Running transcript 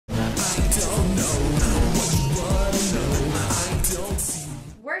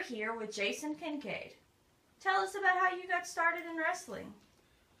We're here with Jason Kincaid. Tell us about how you got started in wrestling.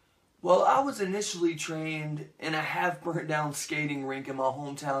 Well, I was initially trained in a half-burnt-down skating rink in my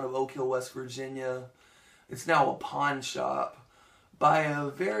hometown of Oak Hill, West Virginia. It's now a pawn shop, by a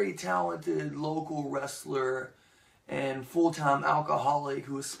very talented local wrestler and full-time alcoholic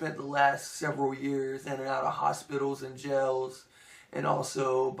who has spent the last several years in and out of hospitals and jails, and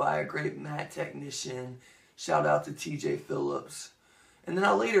also by a great mat technician. Shout out to TJ Phillips. And then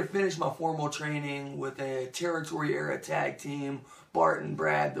I later finished my formal training with a territory-era tag team, Bart and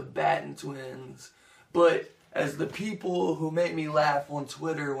Brad, the Batten Twins. But as the people who make me laugh on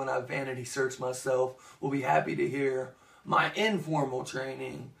Twitter when I vanity search myself will be happy to hear, my informal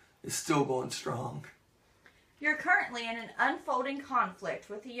training is still going strong. You're currently in an unfolding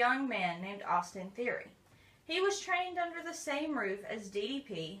conflict with a young man named Austin Theory. He was trained under the same roof as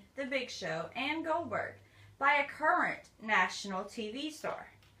DDP, The Big Show, and Goldberg by a current national TV star.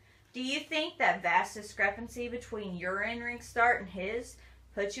 Do you think that vast discrepancy between your in-ring start and his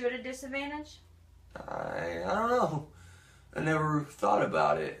puts you at a disadvantage? I don't know. I never thought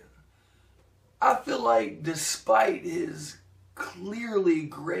about it. I feel like despite his clearly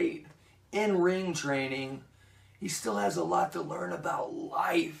great in-ring training, he still has a lot to learn about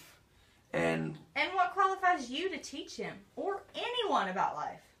life. And what qualifies you to teach him or anyone about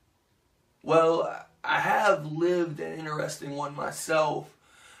life? Well, I have lived an interesting one myself.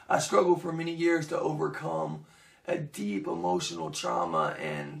 I struggled for many years to overcome a deep emotional trauma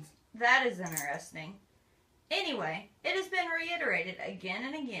and... That is interesting. Anyway, it has been reiterated again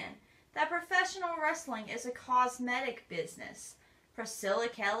and again that professional wrestling is a cosmetic business. Priscilla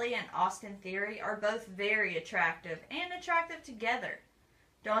Kelly and Austin Theory are both very attractive and attractive together.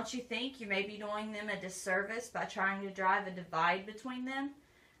 Don't you think you may be doing them a disservice by trying to drive a divide between them?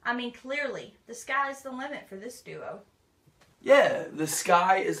 I mean, clearly, the sky is the limit for this duo. Yeah, the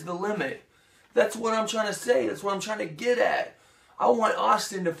sky is the limit. That's what I'm trying to say. That's what I'm trying to get at. I want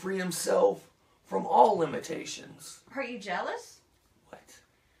Austin to free himself from all limitations. Are you jealous? What?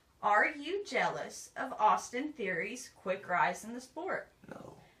 Are you jealous of Austin Theory's quick rise in the sport?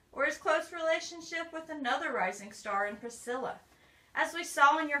 No. Or his close relationship with another rising star in Priscilla? As we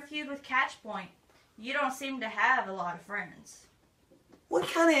saw in your feud with Catchpoint, you don't seem to have a lot of friends. What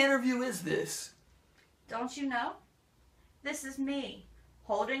kind of interview is this? Don't you know? This is me,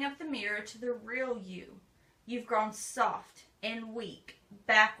 holding up the mirror to the real you. You've grown soft and weak,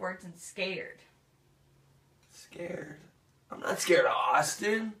 backwards and scared. Scared? I'm not scared of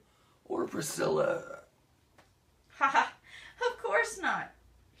Austin or Priscilla. Haha, of course not.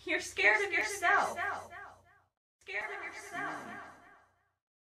 You're scared of yourself. Scared of yourself. Scared of yourself.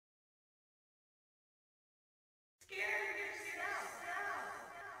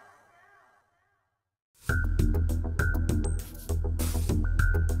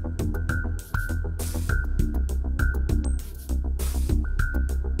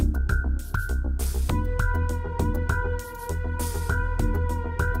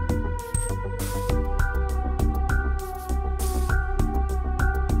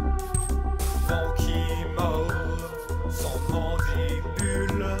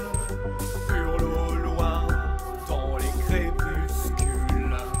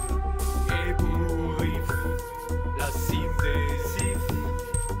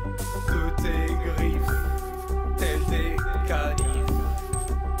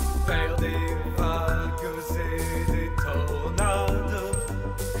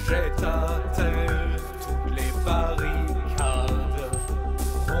 Jette à terre toutes les barricades,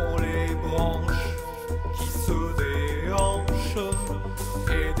 on les branches qui se déhanchent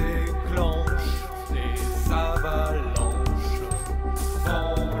et déclenchent les avalanches.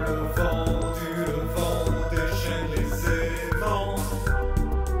 Le vent déchaîne les aimants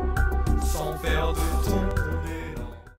sans perdre ton